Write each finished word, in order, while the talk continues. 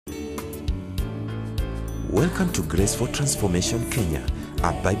Welcome to Grace for Transformation Kenya,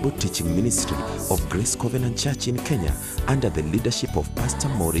 a Bible teaching ministry of Grace Covenant Church in Kenya under the leadership of Pastor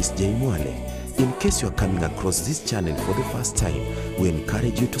Maurice J. Mwale. In case you are coming across this channel for the first time, we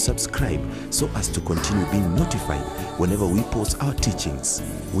encourage you to subscribe so as to continue being notified whenever we post our teachings.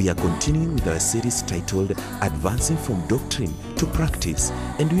 We are continuing with our series titled Advancing from Doctrine to Practice,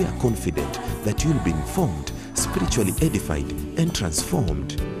 and we are confident that you will be informed, spiritually edified, and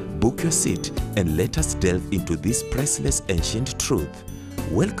transformed. Book your seat and let us delve into this priceless ancient truth.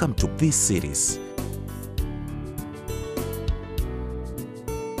 Welcome to this series.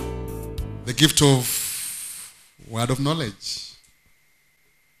 The gift of word of knowledge.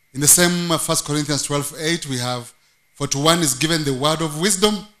 In the same 1 Corinthians 12:8, we have, for to one is given the word of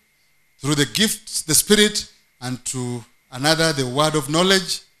wisdom through the gift, the Spirit, and to another the word of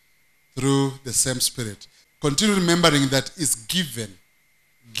knowledge through the same Spirit. Continue remembering that it's given.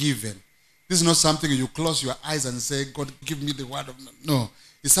 Given. This is not something you close your eyes and say, God, give me the word of knowledge. No,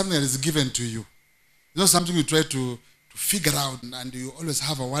 it's something that is given to you. It's not something you try to figure out and you always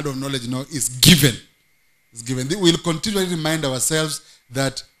have a word of knowledge. No, it's given. It's given. We'll continually remind ourselves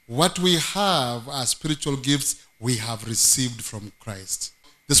that what we have as spiritual gifts, we have received from Christ.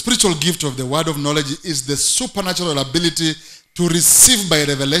 The spiritual gift of the word of knowledge is the supernatural ability to receive by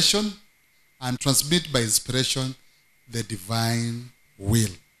revelation and transmit by inspiration the divine will.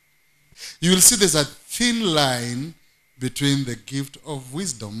 You will see there's a thin line between the gift of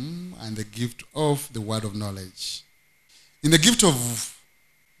wisdom and the gift of the word of knowledge. In the gift of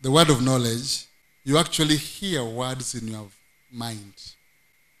the word of knowledge, you actually hear words in your mind.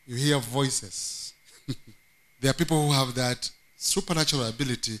 You hear voices. There are people who have that supernatural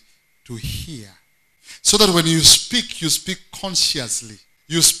ability to hear. So that when you speak consciously.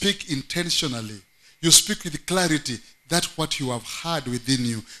 You speak intentionally. You speak with clarity. That's what you have heard within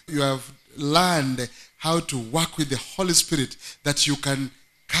you. You have learned how to work with the Holy Spirit, that you can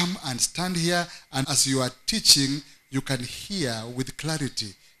come and stand here, and as you are teaching, you can hear with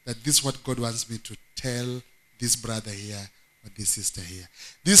clarity that this is what God wants me to tell this brother here or this sister here.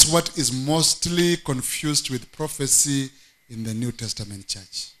 This is what is mostly confused with prophecy in the New Testament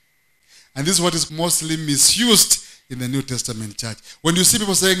church. And this is what is mostly misused in the New Testament church. When you see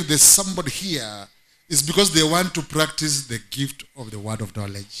people saying there's somebody here, it's because they want to practice the gift of the word of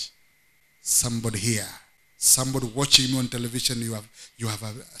knowledge. Somebody here, somebody watching me on television, you have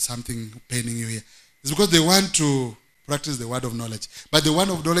something paining you here. It's because they want to practice the word of knowledge. But the word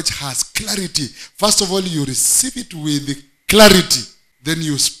of knowledge has clarity. First of all, you receive it with clarity. Then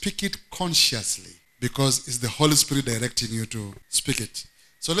you speak it consciously because it's the Holy Spirit directing you to speak it.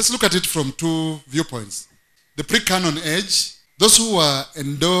 So let's look at it from two viewpoints. The pre-canon age, those who were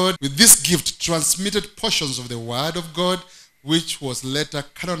endowed with this gift transmitted portions of the Word of God, which was later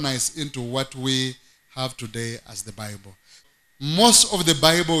canonized into what we have today as the Bible. Most of the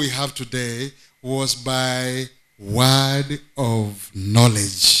Bible we have today was by word of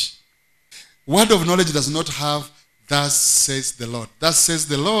knowledge. Word of knowledge does not have thus says the Lord. Thus says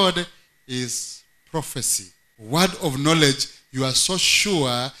the Lord is prophecy. Word of knowledge, you are so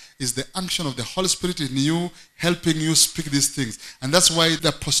sure, is the action of the Holy Spirit in you, helping you speak these things. And that's why the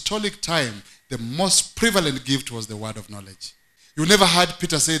apostolic time, the most prevalent gift was the word of knowledge. You never heard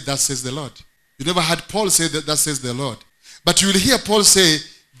Peter say, "Thus says the Lord." You never heard Paul say, "Thus says the Lord." But you will hear Paul say,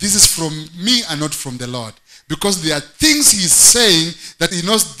 "This is from me and not from the Lord." Because there are things he's saying that he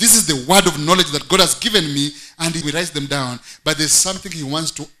knows this is the word of knowledge that God has given me, and he writes them down. But there's something he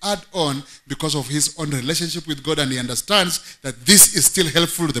wants to add on because of his own relationship with God, and he understands that this is still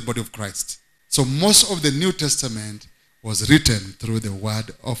helpful to the body of Christ. So most of the New Testament was written through the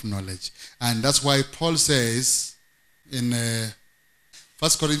word of knowledge. And that's why Paul says in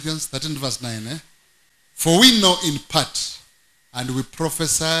 1 Corinthians 13 verse 9, for we know in part, and we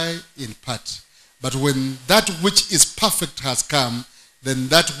prophesy in part. But when that which is perfect has come, then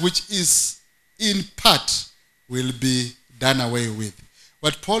that which is in part will be done away with.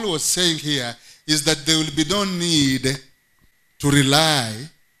 What Paul was saying here is that there will be no need to rely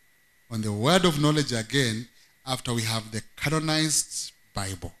on the word of knowledge again after we have the canonized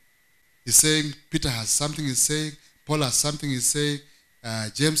Bible. He's saying Peter has something he's saying, Paul has something he's saying,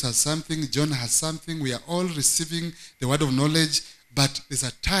 James has something, John has something. We are all receiving the word of knowledge, but there's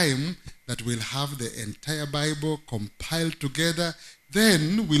a time that we'll have the entire Bible compiled together.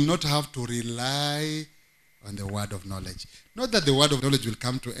 Then we'll not have to rely on the word of knowledge. Not that the word of knowledge will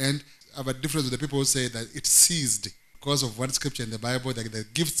come to end. I have a difference with the people who say that it ceased because of one scripture in the Bible, that the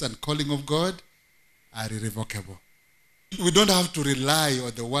gifts and calling of God are irrevocable. We don't have to rely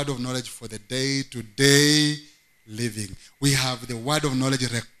on the word of knowledge for the day-to-day living. We have the word of knowledge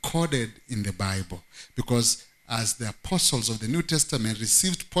recorded recorded in the Bible. Because as the apostles of the New Testament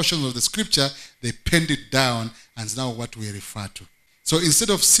received portions of the scripture, they penned it down, and it's now what we refer to. So instead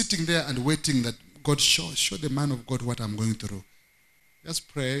of sitting there and waiting that God show the man of God what I'm going through, just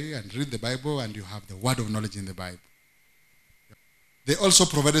pray and read the Bible, and you have the word of knowledge in the Bible. They also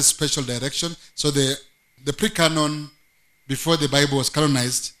provided special direction. So the pre-canon, before the Bible was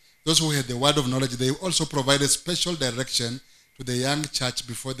canonized, those who had the word of knowledge, they also provided special direction to the young church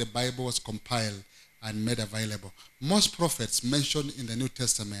before the Bible was compiled and made available. Most prophets mentioned in the New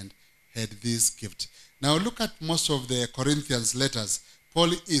Testament had this gift. Now look at most of the Corinthians letters.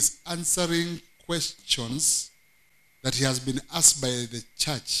 Paul is answering questions that he has been asked by the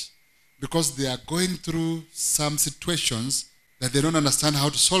church because they are going through some situations that they don't understand how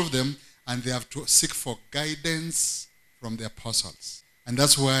to solve them, and they have to seek for guidance from the apostles. And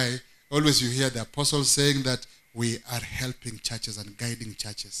that's why always you hear the apostles saying that we are helping churches and guiding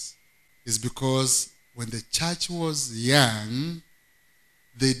churches. It's because when the church was young,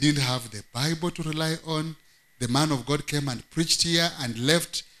 they didn't have the Bible to rely on. The man of God came and preached here and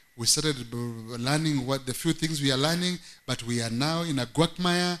left. We started learning what the few things we are learning, but we are now in a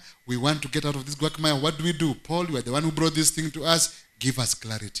quagmire. We want to get out of this quagmire. What do? Paul, you are the one who brought this thing to us. Give us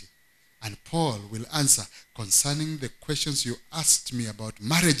clarity. And Paul will answer concerning the questions you asked me about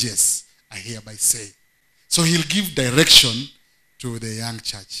marriages, I hereby say. So he'll give direction to the young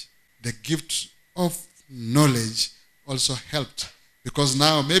church. The gift of knowledge also helped, because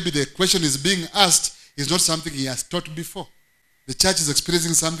now maybe the question is being asked is not something he has taught before. The church is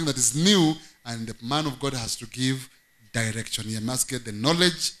experiencing something that is new, and the man of God has to give direction. He must get the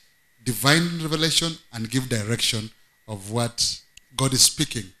knowledge, divine revelation, and give direction of what God is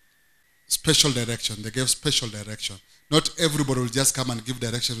speaking. Special direction. They gave special direction. Not everybody will just come and give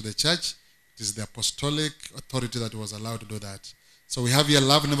direction to the church. It is the apostolic authority that was allowed to do that. So we have here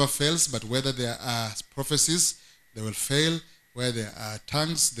love never fails, but whether there are prophecies, they will fail. Where there are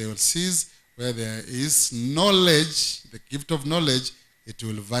tongues, they will cease. Where there is knowledge, the gift of knowledge, it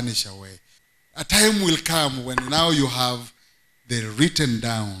will vanish away. A time will come when now you have the written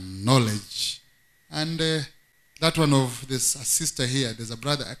down knowledge. And that one of this sister here, there's a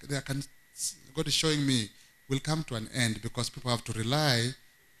brother, God is showing me, will come to an end because people have to rely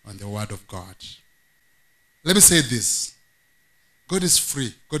on the word of God. Let me say this. God is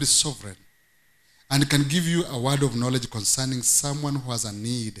free. God is sovereign. And can give you a word of knowledge concerning someone who has a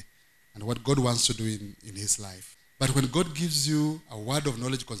need and what God wants to do in his life. But when God gives you a word of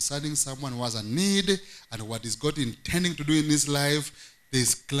knowledge concerning someone who has a need and what is God intending to do in his life, there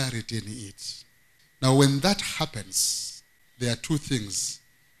is clarity in it. Now when that happens, there are two things.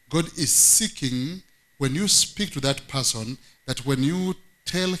 God is seeking, when you speak to that person, that when you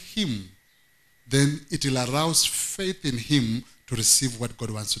tell him, then it will arouse faith in him to receive what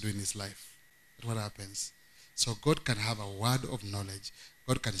God wants to do in his life. That's what happens. So God can have a word of knowledge.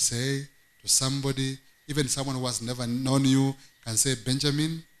 God can say to somebody, even someone who has never known you, can say,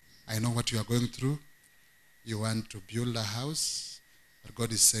 Benjamin, I know what you are going through. You want to build a house, but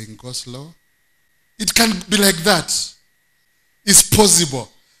God is saying, go slow. It can be like that. It's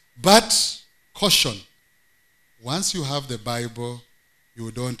possible. But caution. Once you have the Bible, you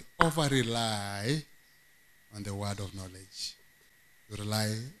don't over-rely on the word of knowledge. You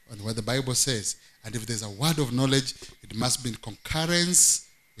rely on what the Bible says. And if there's a word of knowledge, it must be in concurrence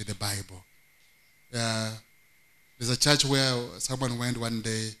with the Bible. There's a church where someone went one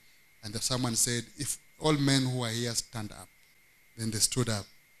day and someone said, if all men who are here stand up, then they stood up.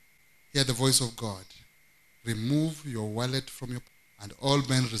 Hear the voice of God. Remove your wallet from your pocket. And all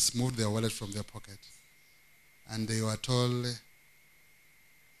men removed their wallet from their pocket. And they were told,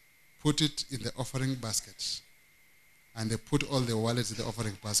 put it in the offering basket. And they put all the wallets in the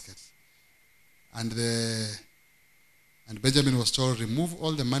offering basket. And Benjamin was told, remove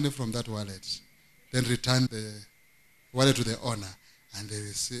all the money from that wallet. Then return the wallet to the owner. And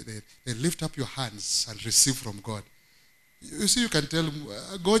they lift up your hands and receive from God. You see, you can tell,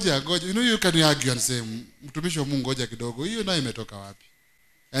 goja. You know, you can argue and say, mtumishi wa Mungu goja kidogo. You know imetoka wapi.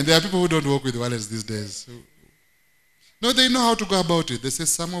 And there are people who don't work with wallets these days. No, they know how to go about it. They say,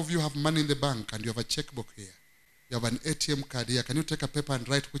 some of you have money in the bank and you have a checkbook here. You have an ATM card here. Can you take a paper and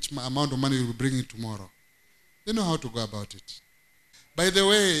write which amount of money you will bring in tomorrow? They know how to go about it. By the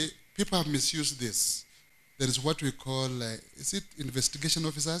way, people have misused this. There is what we call, is it investigation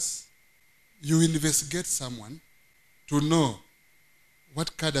officers? You investigate someone to know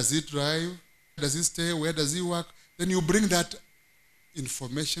what car does he drive, does he stay, where does he work. Then you bring that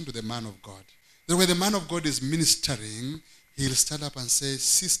information to the man of God. Then when the man of God is ministering, he'll stand up and say,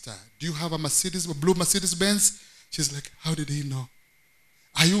 sister, do you have a blue Mercedes Benz? She's like, how did he know?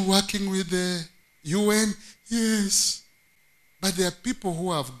 Are you working with the UN? Yes. But there are people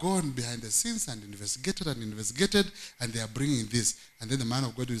who have gone behind the scenes and investigated, and they are bringing this. And then the man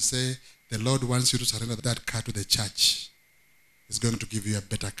of God will say, the Lord wants you to surrender that car to the church. He's going to give you a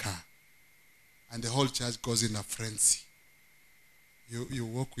better car. And the whole church goes in a frenzy. You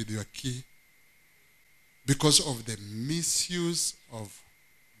walk with your key because of the misuse of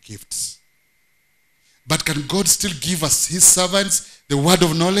gifts. But can God still give us, his servants, the word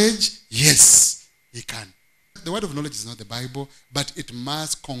of knowledge? Yes, he can. The word of knowledge is not the Bible, but it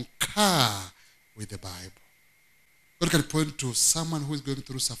must concur with the Bible. God can point to someone who is going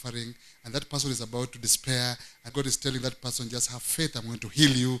through suffering, and that person is about to despair, and God is telling that person, just have faith, I'm going to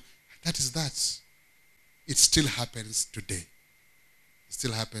heal you. That is that. It still happens today. It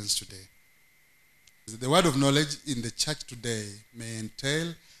still happens today. The word of knowledge in the church today may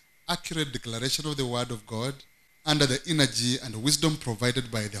entail accurate declaration of the word of God under the energy and wisdom provided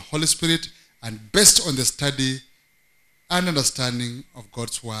by the Holy Spirit, and based on the study and understanding of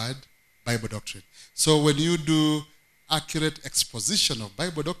God's word, Bible doctrine. So when you do accurate exposition of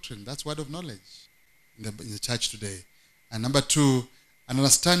Bible doctrine, that's word of knowledge in the church today. And number two, an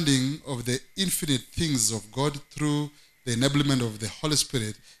understanding of the infinite things of God through the enablement of the Holy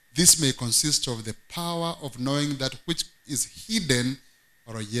Spirit. This may consist of the power of knowing that which is hidden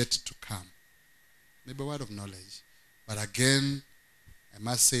or yet to come. Maybe a word of knowledge. But again, I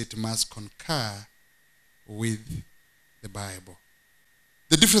must say it must concur with the Bible.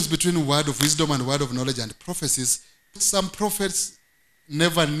 The difference between word of wisdom and word of knowledge and prophecies, some prophets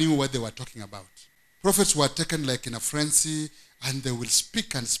never knew what they were talking about. Prophets were taken like in a frenzy, and they will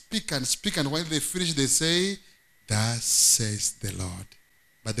speak and speak and speak, and while they finish, they say, thus says the Lord.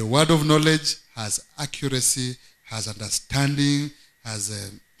 But the word of knowledge has accuracy, has understanding,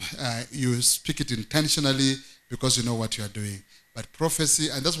 has you speak it intentionally because you know what you are doing. But prophecy,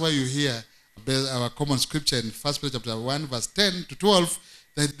 and that's why you hear our common scripture in 1 Peter chapter 1, verse 10 to 12,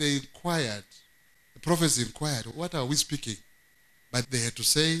 that they inquired. The prophets inquired, what are we speaking? But they had to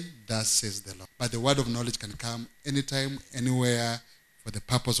say, thus says the Lord. But the word of knowledge can come anytime, anywhere, for the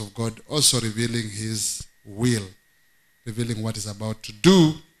purpose of God, also revealing his will, revealing what is about to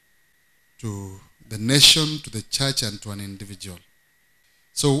do to the nation, to the church, and to an individual.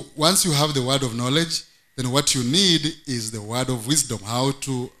 So once you have the word of knowledge, then what you need is the word of wisdom, how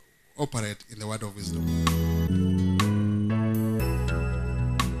to operate in the word of wisdom.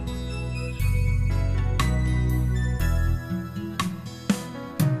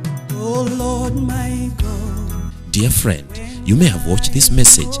 Oh Lord my God. Dear friend, you may have watched this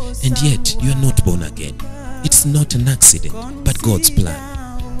message and yet you are not born again. It's not an accident, but God's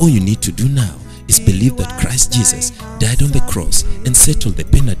plan. All you need to do now is believe that Christ Jesus died on the cross and settled the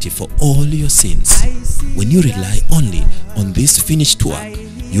penalty for all your sins. When you rely only on this finished work,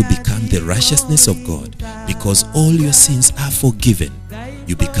 you become the righteousness of God because all your sins are forgiven.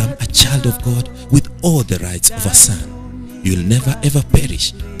 You become a child of God with all the rights of a son. You will never ever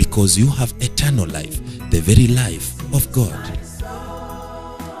perish because you have eternal life, the very life of God.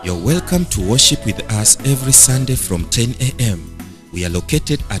 You're welcome to worship with us every Sunday from 10 a.m. We are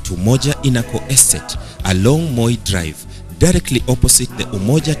located at Umoja Inako Estate along Moi Drive, directly opposite the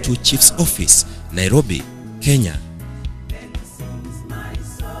Umoja 2 Chief's office, Nairobi, Kenya.